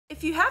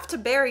If you have to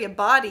bury a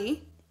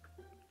body,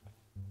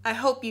 I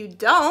hope you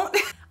don't.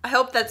 I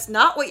hope that's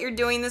not what you're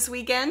doing this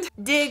weekend.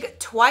 Dig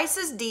twice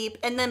as deep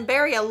and then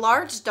bury a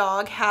large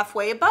dog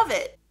halfway above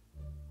it.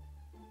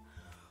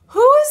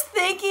 Who is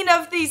thinking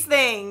of these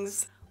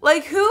things?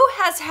 Like, who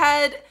has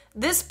had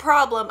this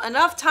problem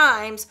enough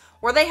times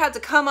where they had to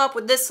come up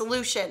with this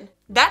solution?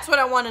 That's what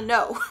I want to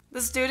know.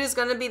 This dude is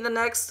gonna be the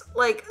next,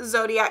 like,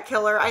 Zodiac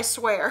killer, I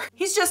swear.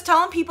 He's just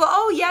telling people,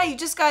 oh yeah, you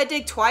just gotta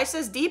dig twice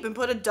as deep and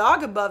put a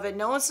dog above it.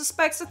 No one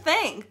suspects a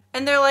thing.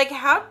 And they're like,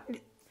 how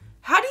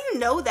do you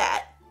know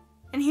that?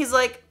 And he's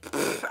like,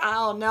 I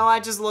don't know, I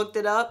just looked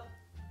it up.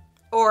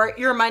 Or,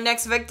 you're my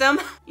next victim.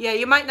 Yeah,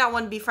 you might not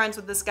want to be friends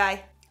with this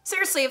guy.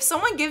 Seriously, if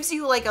someone gives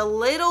you like a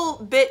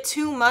little bit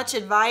too much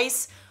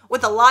advice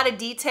with a lot of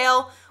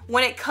detail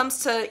when it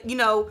comes to, you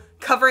know,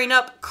 covering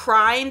up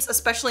crimes,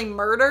 especially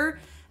murder,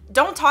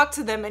 don't talk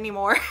to them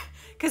anymore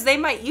because they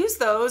might use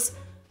those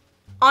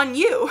on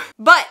you.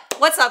 But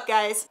what's up,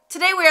 guys?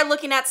 Today we are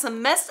looking at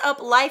some messed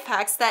up life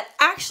hacks that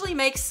actually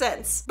make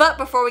sense. But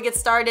before we get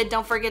started,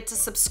 don't forget to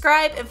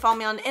subscribe and follow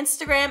me on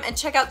Instagram and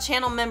check out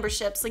channel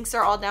memberships. Links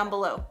are all down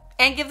below.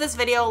 And give this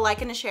video a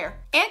like and a share.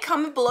 And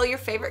comment below your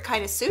favorite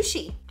kind of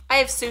sushi. I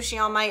have sushi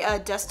on my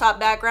desktop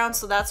background,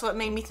 so that's what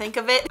made me think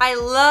of it. I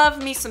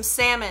love me some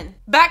salmon.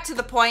 Back to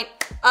the point,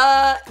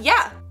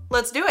 yeah,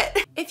 let's do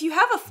it. If you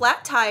have a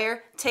flat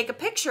tire, take a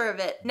picture of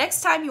it.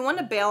 Next time you want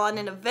to bail on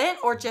an event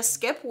or just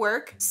skip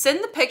work,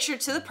 send the picture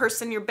to the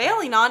person you're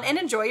bailing on and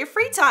enjoy your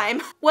free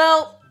time.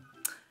 Well,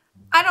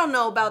 I don't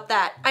know about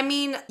that. I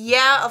mean,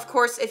 yeah, of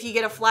course, if you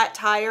get a flat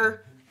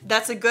tire,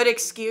 that's a good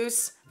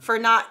excuse for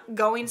not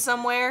going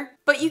somewhere.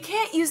 But you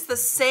can't use the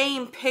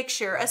same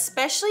picture,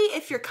 especially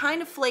if you're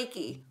kind of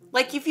flaky.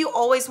 Like if you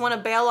always want to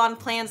bail on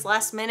plans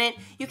last minute,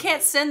 you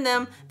can't send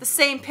them the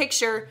same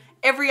picture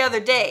every other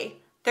day.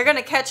 They're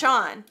gonna catch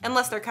on,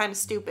 unless they're kind of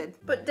stupid.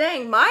 But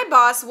dang, my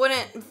boss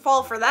wouldn't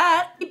fall for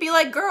that. He'd be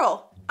like,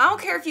 girl, I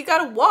don't care if you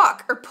gotta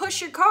walk or push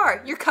your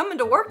car, you're coming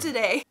to work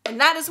today. And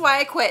that is why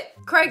I quit.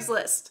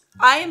 Craigslist.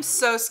 I am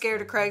so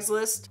scared of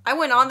Craigslist. I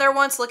went on there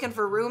once looking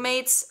for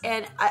roommates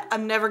and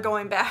I'm never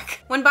going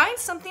back. When buying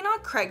something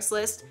on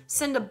Craigslist,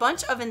 send a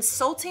bunch of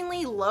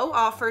insultingly low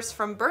offers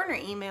from burner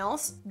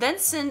emails, then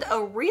send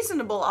a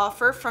reasonable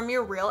offer from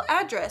your real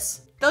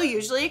address. They'll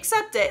usually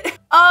accept it.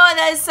 Oh,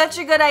 that is such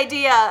a good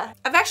idea.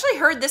 I've actually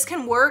heard this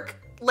can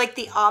work like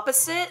the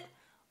opposite.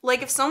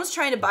 Like if someone's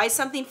trying to buy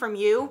something from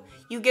you,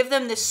 you give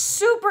them this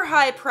super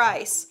high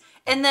price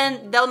and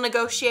then they'll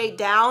negotiate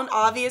down,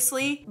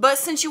 obviously. But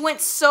since you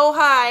went so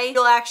high,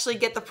 you'll actually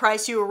get the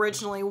price you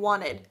originally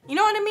wanted. You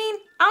know what I mean?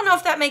 I don't know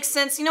if that makes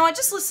sense. You know what?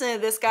 Just listen to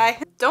this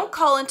guy. Don't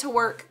call into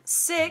work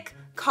sick.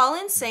 Call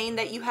in saying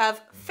that you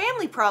have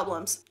family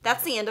problems.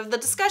 That's the end of the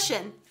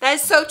discussion. That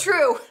is so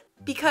true.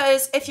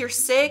 Because if you're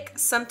sick,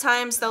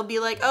 sometimes they'll be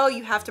like, oh,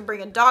 you have to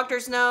bring a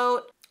doctor's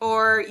note,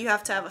 or you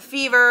have to have a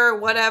fever,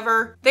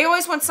 whatever. They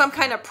always want some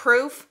kind of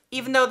proof,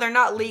 even though they're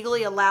not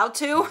legally allowed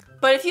to.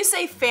 But if you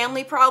say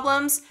family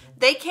problems,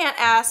 they can't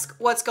ask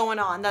what's going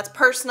on. That's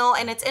personal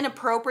and it's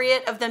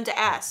inappropriate of them to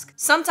ask.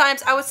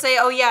 Sometimes I would say,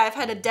 oh yeah, I've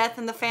had a death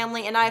in the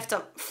family and I have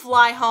to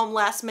fly home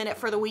last minute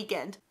for the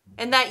weekend.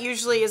 And that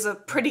usually is a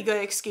pretty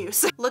good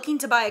excuse. Looking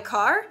to buy a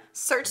car?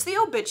 Search the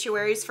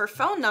obituaries for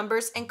phone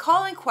numbers and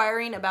call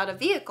inquiring about a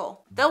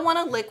vehicle. They'll want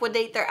to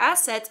liquidate their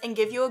assets and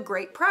give you a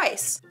great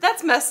price.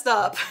 That's messed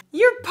up.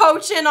 You're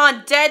poaching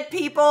on dead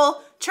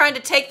people, trying to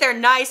take their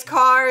nice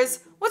cars.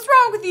 What's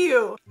wrong with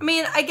you? I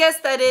mean, I guess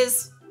that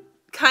is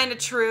kind of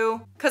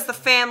true because the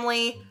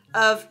family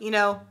of, you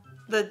know,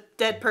 the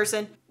dead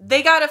person,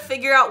 they gotta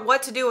figure out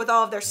what to do with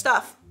all of their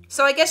stuff.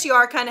 So I guess you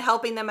are kind of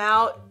helping them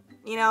out.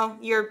 You know,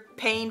 you're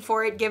paying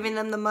for it, giving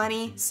them the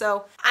money,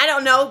 so I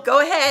don't know,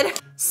 go ahead.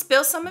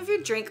 Spill some of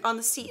your drink on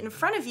the seat in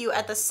front of you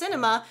at the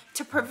cinema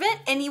to prevent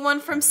anyone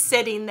from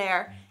sitting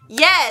there.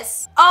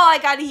 Yes! Oh, I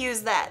gotta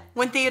use that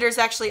when theaters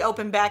actually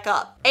open back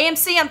up.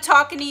 AMC, I'm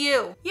talking to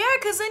you. Yeah,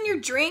 cause then your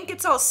drink,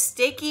 it's all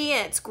sticky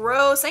and it's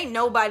gross. Ain't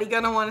nobody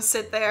gonna wanna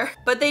sit there.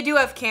 But they do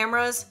have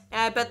cameras,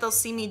 and I bet they'll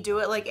see me do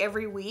it like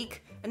every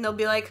week. And they'll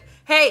be like,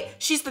 hey,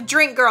 she's the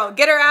drink girl,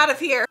 get her out of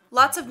here.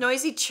 Lots of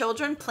noisy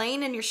children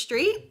playing in your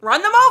street?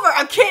 Run them over,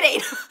 I'm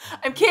kidding.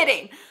 I'm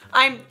kidding.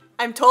 I'm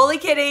totally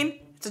kidding.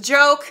 It's a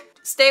joke,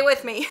 stay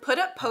with me. Put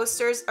up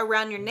posters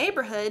around your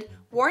neighborhood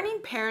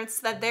warning parents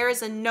that there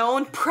is a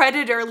known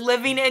predator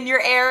living in your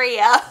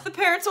area. The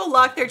parents will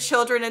lock their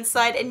children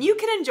inside and you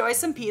can enjoy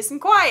some peace and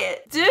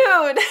quiet. Dude,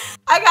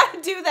 I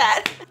gotta do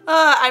that.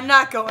 I'm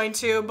not going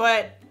to,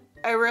 but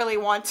I really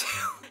want to.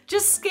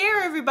 Just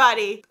scare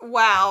everybody.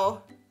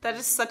 Wow. That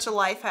is such a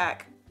life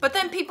hack. But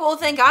then people will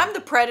think I'm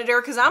the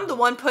predator because I'm the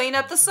one putting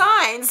up the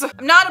signs.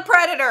 I'm not a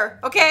predator,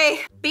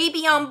 okay?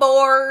 Baby on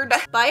board.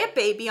 Buy a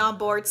baby on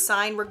board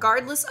sign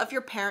regardless of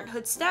your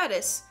parenthood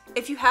status.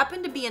 If you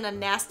happen to be in a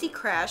nasty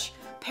crash,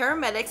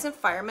 paramedics and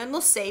firemen will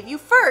save you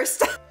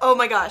first. Oh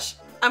my gosh,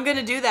 I'm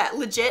gonna do that.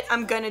 Legit,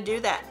 I'm gonna do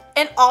that.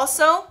 And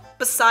also,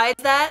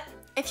 besides that,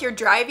 if you're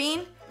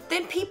driving,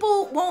 then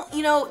people won't,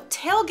 you know,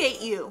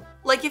 tailgate you.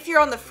 Like if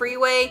you're on the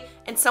freeway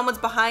and someone's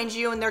behind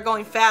you and they're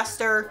going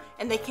faster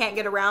and they can't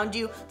get around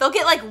you. They'll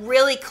get like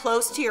really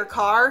close to your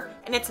car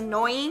and it's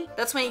annoying.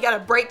 That's when you gotta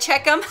brake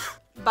check them.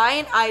 Buy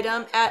an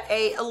item at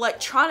a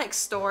electronics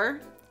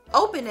store,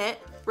 open it,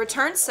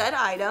 return said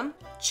item,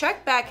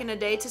 check back in a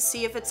day to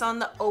see if it's on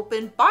the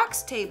open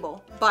box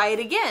table. Buy it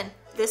again,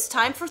 this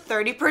time for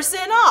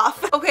 30%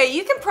 off. Okay,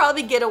 you can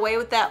probably get away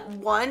with that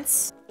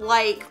once,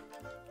 like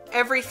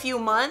every few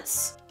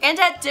months, and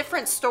at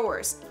different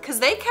stores, because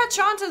they catch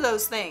on to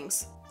those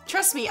things.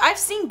 Trust me, I've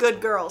seen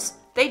good girls.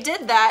 They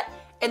did that,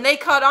 and they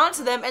caught on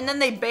to them, and then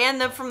they banned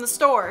them from the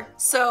store.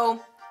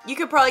 So you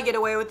could probably get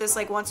away with this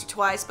like once or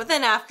twice, but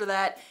then after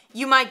that,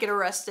 you might get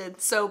arrested,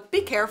 so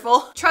be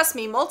careful. Trust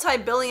me,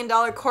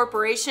 multi-billion-dollar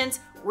corporations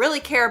really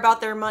care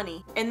about their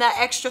money, and that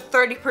extra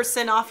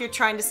 30% off you're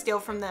trying to steal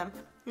from them.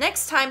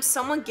 Next time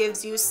someone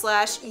gives you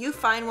 / you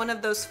find one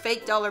of those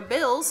fake dollar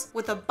bills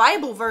with a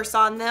Bible verse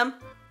on them,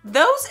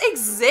 those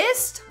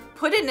exist?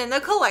 Put it in the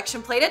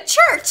collection plate at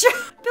church. Be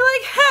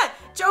like, heh,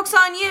 joke's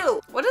on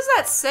you. What does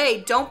that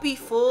say? Don't be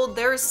fooled.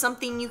 There is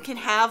something you can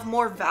have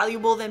more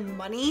valuable than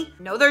money.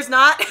 No, there's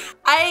not.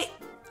 I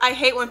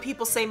hate when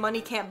people say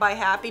money can't buy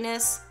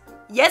happiness.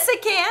 Yes,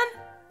 it can.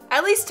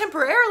 At least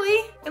temporarily.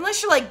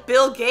 Unless you're like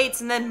Bill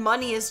Gates and then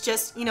money is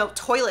just, you know,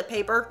 toilet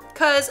paper.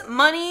 Cause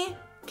money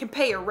can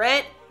pay your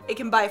rent, it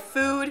can buy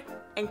food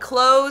and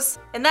clothes,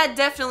 and that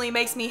definitely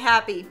makes me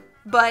happy.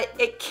 But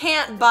it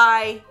can't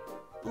buy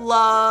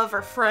love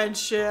or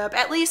friendship,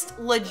 at least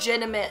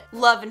legitimate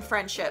love and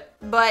friendship.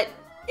 But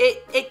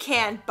it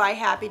can buy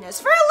happiness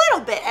for a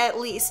little bit at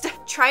least.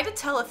 Try to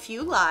tell a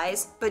few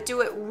lies, but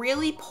do it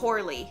really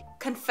poorly.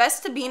 Confess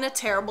to being a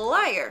terrible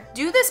liar.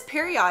 Do this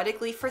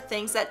periodically for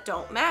things that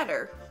don't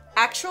matter.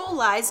 Actual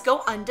lies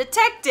go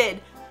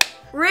undetected.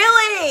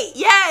 Really?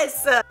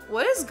 Yes!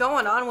 What is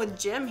going on with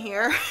Jim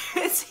here?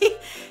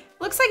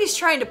 Looks like he's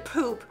trying to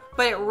poop,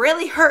 but it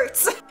really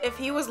hurts. If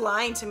he was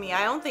lying to me,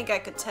 I don't think I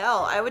could tell.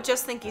 I would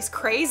just think he's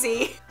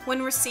crazy.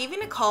 When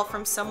receiving a call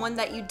from someone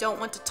that you don't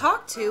want to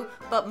talk to,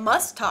 but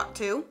must talk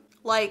to,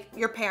 like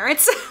your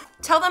parents,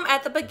 tell them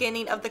at the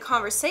beginning of the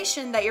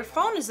conversation that your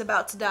phone is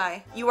about to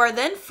die. You are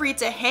then free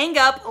to hang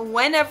up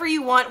whenever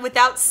you want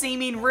without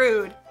seeming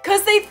rude.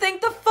 Cause they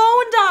think the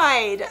phone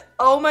died.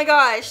 Oh my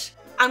gosh.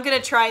 I'm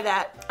gonna try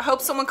that. I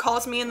hope someone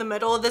calls me in the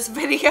middle of this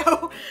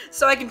video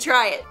so I can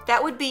try it.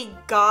 That would be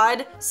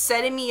God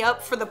setting me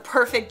up for the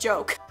perfect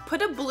joke.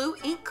 Put a blue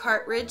ink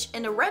cartridge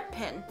in a red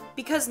pen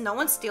because no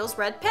one steals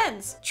red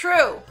pens.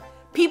 True.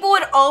 People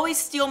would always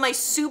steal my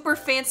super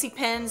fancy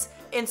pens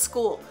in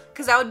school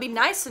because I would be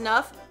nice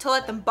enough to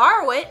let them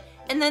borrow it,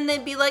 and then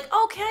they'd be like,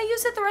 oh, can I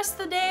use it the rest of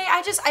the day?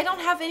 I don't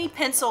have any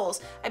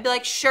pencils. I'd be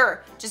like,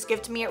 sure, just give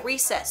it to me at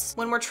recess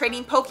when we're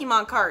trading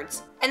Pokemon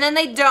cards. And then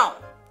they don't.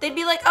 They'd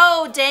be like,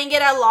 oh, dang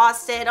it, I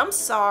lost it. I'm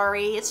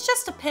sorry. It's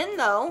just a pen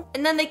though.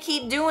 And then they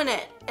keep doing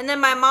it. And then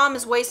my mom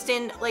is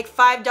wasting like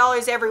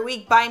 $5 every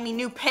week buying me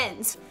new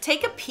pens.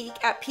 Take a peek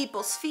at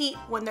people's feet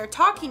when they're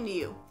talking to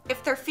you.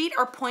 If their feet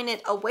are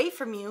pointed away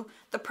from you,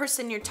 the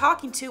person you're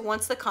talking to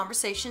wants the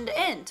conversation to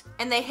end.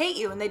 And they hate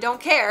you and they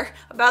don't care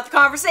about the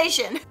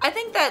conversation. I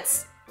think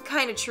that's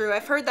kind of true.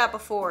 I've heard that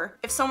before.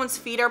 If someone's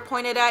feet are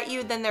pointed at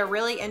you, then they're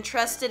really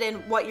interested in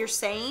what you're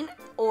saying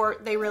or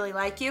they really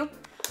like you.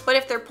 But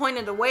if they're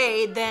pointed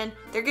away, then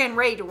they're getting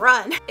ready to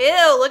run.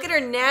 Ew, look at her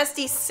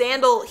nasty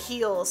sandal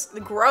heels.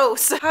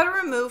 Gross. How to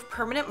remove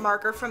permanent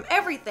marker from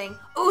everything.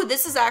 Ooh,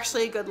 this is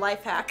actually a good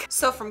life hack.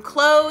 So from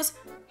clothes,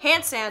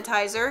 hand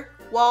sanitizer,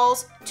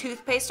 walls,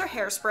 toothpaste or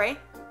hairspray.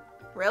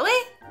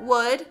 Really?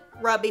 Wood,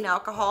 rubbing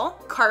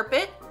alcohol,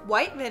 carpet,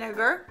 white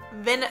vinegar,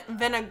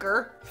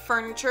 vinegar,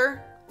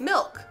 furniture,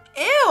 milk.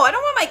 Ew, I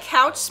don't want my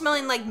couch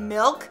smelling like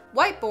milk.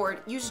 Whiteboard,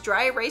 use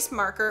dry erase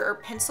marker or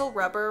pencil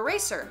rubber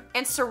eraser.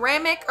 And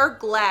ceramic or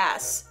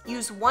glass,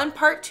 use 1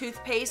 part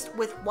toothpaste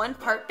with 1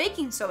 part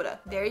baking soda.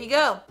 There you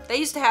go. That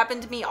used to happen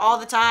to me all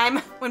the time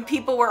when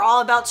people were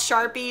all about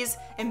Sharpies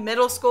in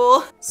middle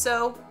school.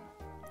 So,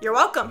 you're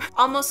welcome.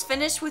 Almost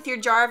finished with your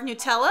jar of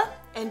Nutella?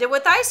 End it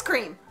with ice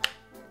cream.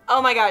 Oh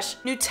my gosh,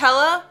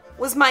 Nutella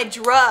was my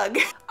drug.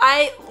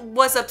 I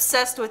was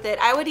obsessed with it.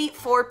 I would eat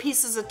 4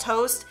 pieces of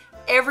toast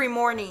every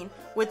morning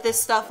with this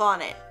stuff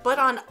on it. But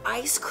on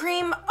ice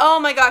cream? Oh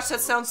my gosh, that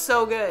sounds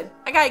so good.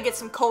 I gotta get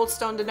some Cold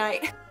Stone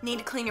tonight. Need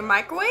to clean your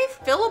microwave?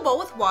 Fill a bowl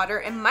with water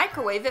and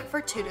microwave it for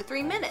 2 to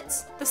 3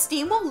 minutes. The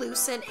steam will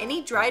loosen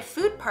any dried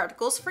food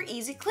particles for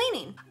easy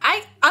cleaning.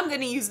 I'm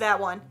gonna use that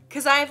one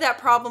because I have that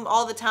problem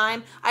all the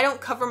time. I don't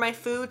cover my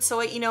food so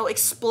it,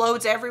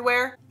 explodes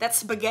everywhere. That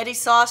spaghetti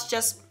sauce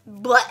just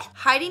bleh.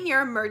 Hiding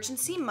your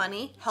emergency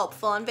money,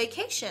 helpful on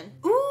vacation.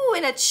 Ooh,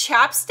 in a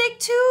chapstick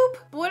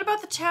tube? What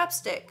about the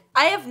chapstick?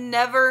 I have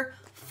never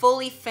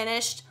fully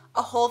finished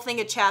a whole thing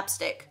of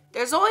chapstick.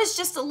 There's always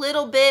just a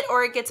little bit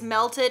or it gets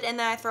melted and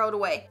then I throw it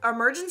away.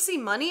 Emergency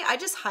money, I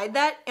just hide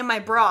that in my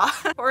bra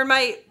or in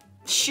my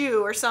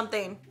shoe or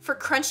something. For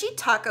crunchy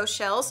taco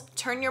shells,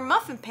 turn your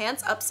muffin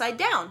pans upside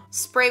down.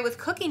 Spray with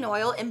cooking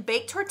oil and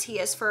bake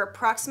tortillas for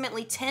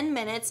approximately 10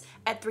 minutes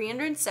at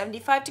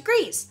 375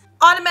 degrees.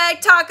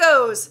 Automatic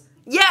tacos!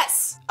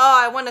 Yes! Oh,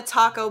 I want a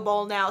taco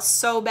bowl now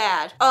so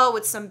bad. Oh,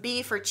 with some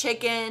beef or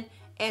chicken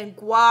and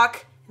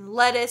guac and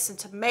lettuce and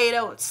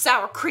tomato and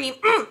sour cream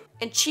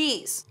and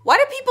cheese. Why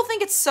do people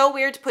think it's so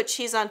weird to put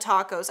cheese on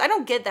tacos? I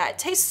don't get that. It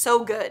tastes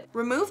so good.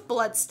 Remove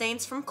blood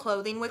stains from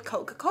clothing with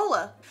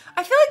Coca-Cola.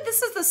 I feel like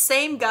this is the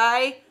same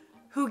guy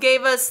who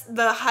gave us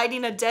the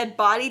hiding a dead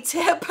body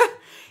tip.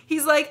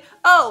 He's like,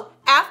 oh,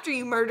 after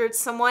you murdered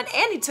someone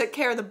and you took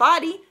care of the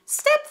body,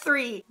 step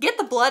 3, get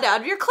the blood out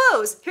of your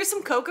clothes. Here's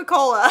some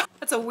Coca-Cola.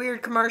 That's a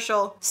weird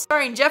commercial.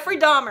 Starring Jeffrey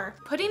Dahmer.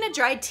 Putting a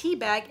dried tea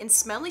bag in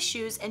smelly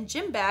shoes and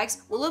gym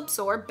bags will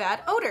absorb bad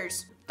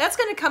odors. That's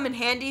gonna come in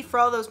handy for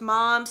all those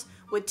moms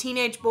with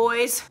teenage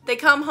boys. They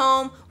come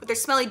home with their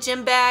smelly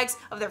gym bags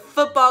of their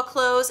football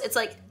clothes. It's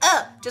like,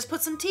 just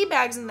put some tea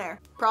bags in there.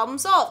 Problem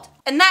solved.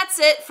 And that's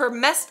it for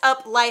messed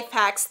up life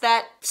hacks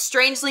that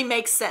strangely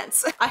make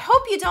sense. I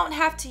hope you don't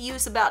have to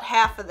use about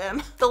half of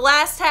them. The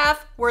last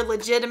half were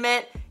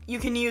legitimate. You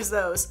can use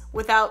those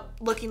without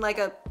looking like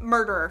a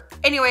murderer.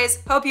 Anyways,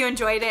 hope you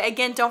enjoyed it.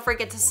 Again, don't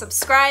forget to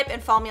subscribe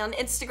and follow me on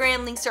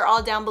Instagram. Links are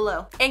all down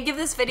below. And give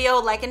this video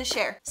a like and a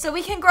share so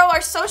we can grow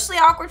our socially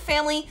awkward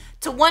family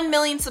to 1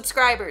 million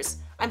subscribers.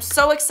 I'm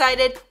so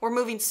excited. We're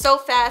moving so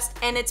fast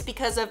and it's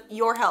because of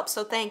your help,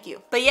 so thank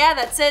you. But yeah,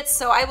 that's it.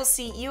 So I will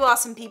see you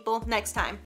awesome people next time.